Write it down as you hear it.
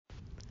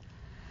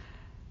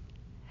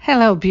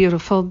Hello,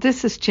 beautiful.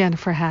 This is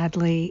Jennifer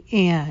Hadley,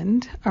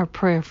 and our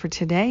prayer for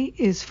today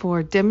is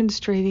for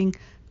demonstrating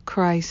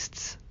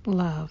Christ's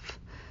love.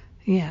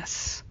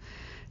 Yes.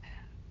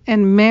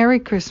 And Merry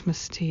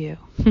Christmas to you.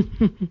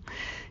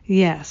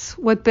 Yes.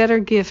 What better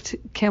gift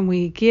can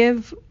we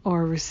give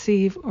or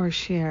receive or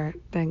share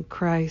than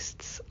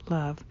Christ's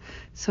love?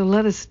 So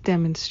let us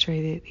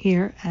demonstrate it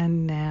here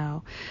and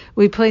now.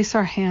 We place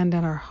our hand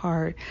on our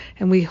heart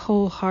and we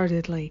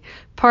wholeheartedly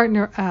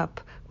partner up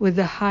with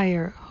the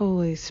higher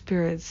Holy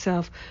Spirit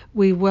self.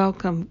 We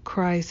welcome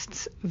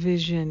Christ's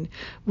vision.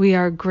 We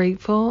are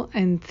grateful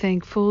and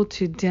thankful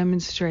to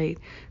demonstrate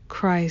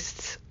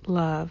Christ's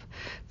love.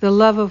 The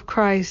love of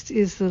Christ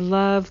is the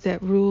love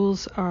that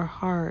rules our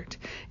heart.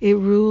 It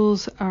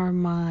rules our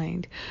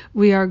mind.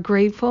 We are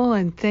grateful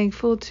and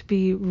thankful to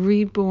be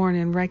reborn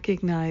and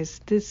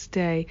recognized this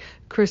day,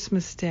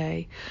 Christmas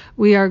Day.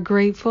 We are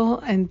grateful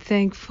and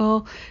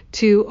thankful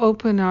to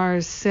open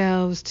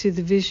ourselves to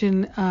the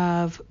vision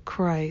of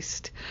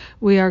Christ.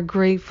 We are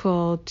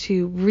grateful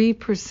to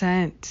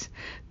represent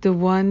the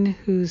one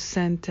who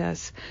sent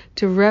us,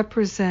 to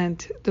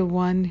represent the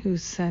one who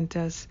sent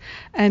us,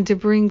 and to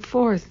bring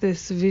forth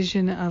this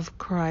vision of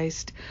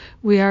Christ.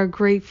 We are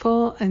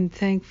grateful and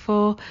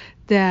thankful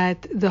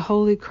that the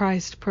Holy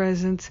Christ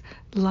presence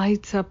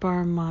lights up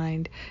our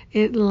mind.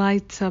 It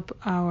lights up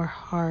our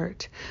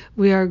heart.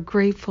 We are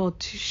grateful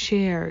to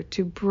share,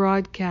 to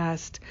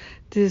broadcast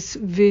this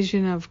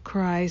vision of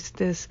Christ,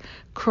 this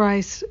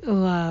Christ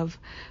love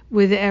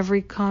with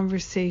every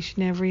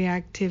conversation, every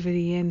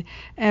activity, and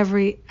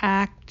every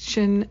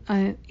action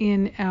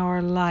in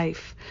our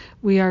life.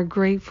 We are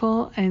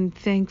grateful and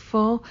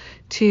thankful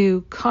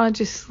to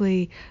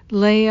consciously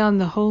lay on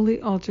the holy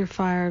altar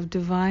fire of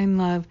divine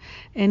love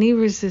any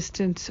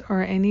resistance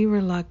or any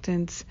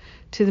reluctance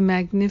to the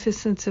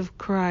magnificence of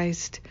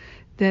Christ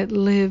that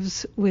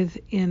lives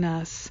within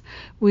us.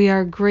 We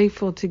are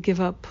grateful to give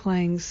up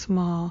playing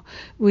small.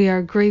 We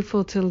are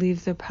grateful to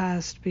leave the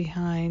past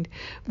behind.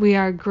 We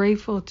are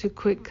grateful to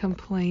quit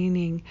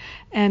complaining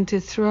and to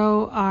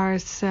throw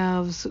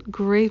ourselves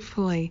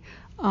gratefully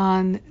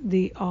on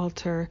the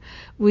altar.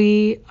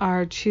 We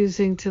are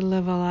choosing to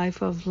live a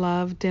life of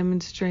love,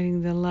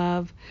 demonstrating the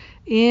love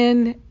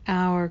in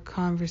our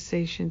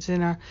conversations,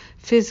 in our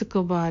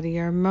physical body,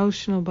 our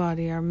emotional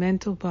body, our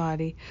mental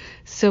body.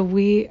 So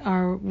we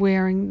are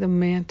wearing the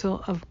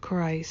mantle of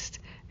Christ,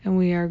 and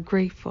we are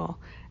grateful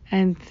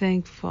and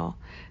thankful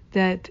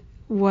that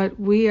what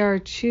we are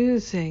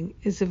choosing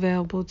is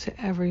available to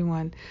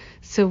everyone.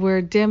 So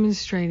we're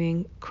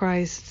demonstrating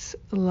Christ's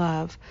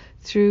love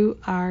through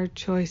our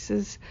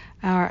choices,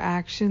 our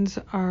actions,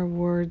 our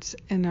words,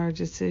 and our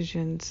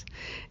decisions.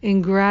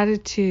 In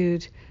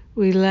gratitude,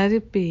 we let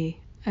it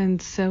be,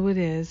 and so it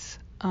is.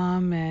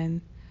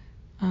 Amen.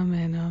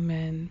 Amen.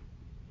 Amen.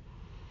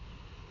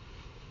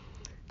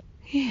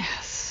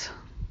 Yes.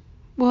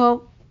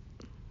 Well,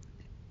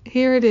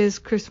 here it is,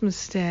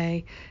 Christmas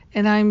Day,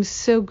 and I'm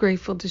so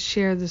grateful to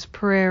share this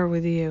prayer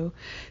with you.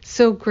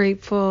 So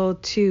grateful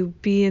to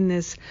be in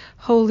this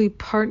holy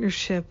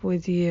partnership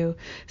with you.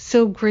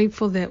 So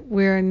grateful that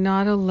we're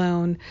not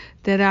alone,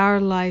 that our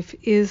life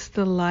is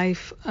the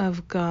life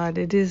of God.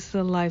 It is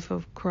the life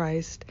of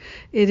Christ.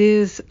 It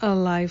is a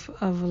life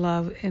of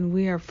love, and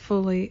we are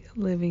fully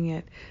living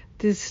it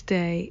this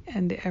day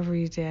and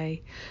every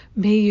day.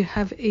 May you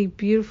have a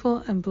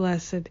beautiful and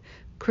blessed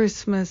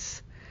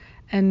Christmas,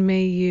 and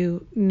may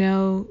you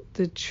know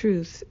the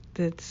truth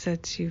that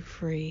sets you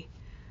free.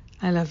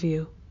 I love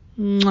you.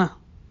 Mwah.